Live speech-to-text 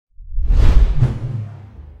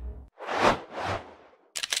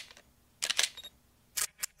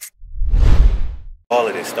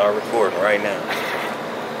to start recording right now.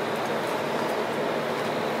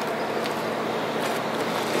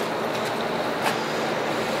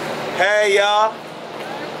 Hey y'all.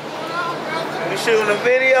 We shooting a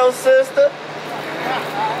video, sister?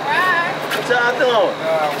 Alright. What y'all doing?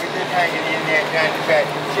 We just hanging in there trying to back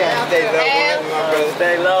the chat. Stay low, my brother.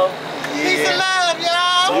 Stay low? Yeah. Peace and love,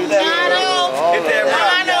 y'all. Hit that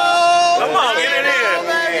rock. Come on, get it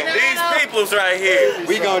in. These peoples right here.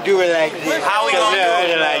 We gonna do it like this. How we gonna do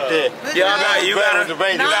it like this? Y'all know you gotta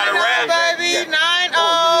rap. Baby,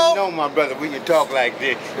 9-0. No, my brother, we can talk like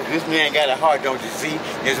this. This man got a heart, don't you see?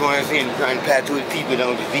 That's what I'm saying. He's trying to pass to his people,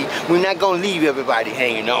 don't you see? We're not gonna leave everybody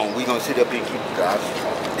hanging on. We're gonna sit up and keep the guys.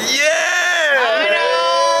 Yeah!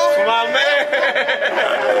 My man!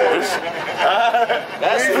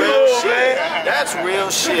 That's real shit. That's real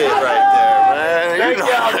shit right there, man. Thank You know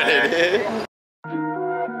y'all, what it is.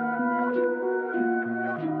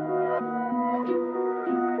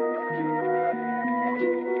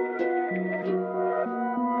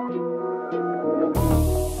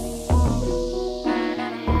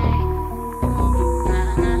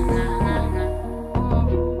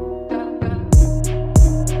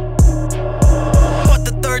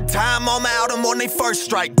 Time on my album on they first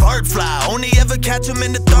strike. Bird fly, only ever catch them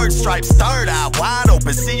in the third stripes. Third eye, wide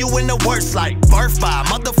open, see you in the worst light. Birth by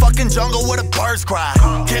motherfucking jungle where the birds cry.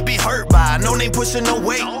 Can't be hurt by, no name pushing no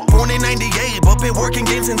weight. Born in 98, but been working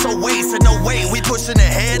games since 08. So no way, we pushing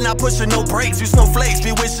ahead, not pushing no brakes. You snowflakes,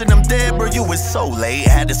 be wishing them dead, bro, you was so late.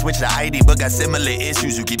 Had to switch the ID, but got similar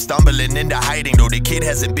issues. You keep stumbling into hiding, though the kid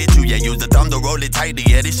hasn't bit you. Yeah, use the thumb to roll it tightly.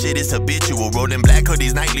 Yeah, this shit is habitual. Rolling black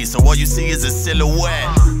hoodies nightly, so all you see is a silhouette.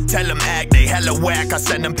 Tell them act, they hella whack. I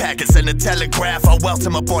send them packets in a telegraph. I welt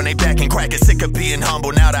them up on they back and crack it. Sick of being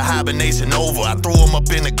humble, now the hibernation over. I threw them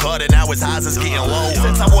up in the gutter, now his eyes is getting low.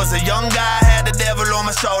 Since I was a young guy, had the devil on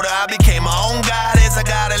my shoulder. I became my own god as I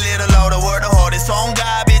got a little older. Word the hardest on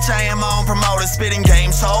God, bitch, I am my own promoter. Spitting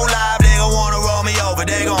game so live, they gon' wanna roll me over.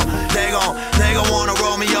 They gon' wanna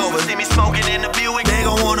roll me over. See me smoking in the Buick, they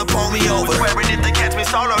gon' wanna pull me over. Swearing if they catch me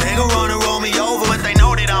solo, they gon' run and roll me over. But they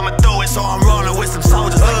know that I'ma do it, so I'm rolling with some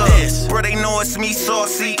soldiers like this. Bro, they know it's me,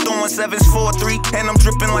 saucy, throwing 7s 4-3, and I'm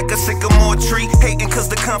dripping like a sycamore tree. Hating cause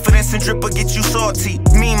the confidence and dripper get you salty.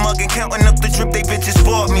 Me mugging, counting up the drip they bitches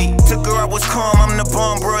bought me. Took her, I was calm, I'm the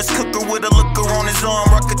bomb, bruh. Cooker with a looker on his arm.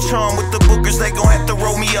 Rock a charm with the bookers, they gon' have to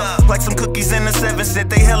roll me up. Like some cookies in the 7 cent,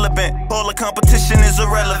 they hella bent. All the competition is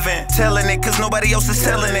irrelevant. Telling it cause nobody else is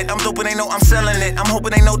telling it. I'm doping, they know I'm selling it. I'm hoping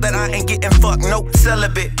they know that I ain't getting fucked, no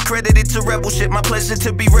celibate. Credited to rebel shit, my pleasure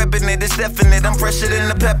to be repping it. It's definite, I'm fresher than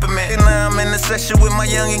the peppermint. And now I'm in the session with my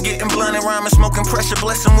youngin', getting blunt and rhyming, smoking pressure.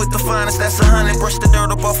 Bless him with the finest, that's 100. Brush the dirt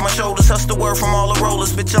up off my shoulders, hush the word from all the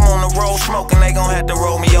rollers. Bitch, I'm on the road smoking, they gon' have to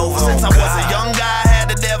roll me over. Since I was a young guy, had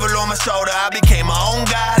the devil on my shoulder. I became my own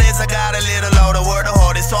god as I got a little older. Word the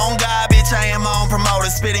hardest on God, bitch, I am my own promoter.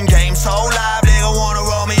 Spitting game so live, they gon' wanna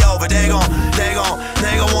roll me over. They gon'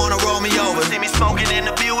 wanna roll me over. See me smoking in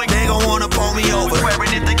the Buick, they gon' wanna pull me over.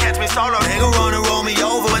 Swearing if they catch me solo, they gon' run and roll me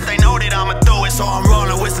over. But they know that I'ma do it, so I'm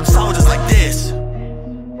rolling with some soldiers like this.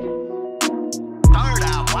 Third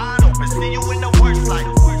eye wide open, see you in the worst light.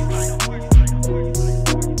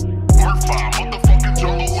 Birth by motherfucking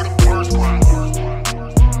jungle with a first cry.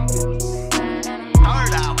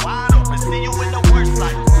 Third eye wide open, see you in the worst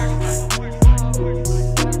light.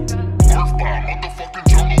 Birth by motherfucking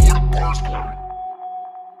jungle with a first cry.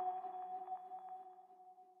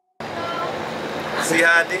 See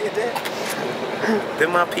how I did that?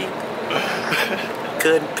 Them my people.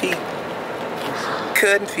 Couldn't peep.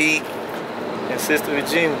 And Sister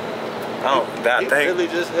Regina. Oh, that thing. Really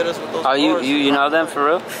just hit us with those. Oh, you know them for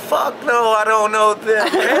real? Fuck no, I don't know them.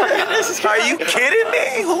 Are you kidding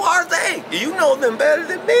me? Who are they? You know them better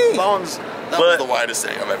than me. That was the widest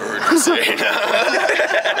thing I've ever heard you say.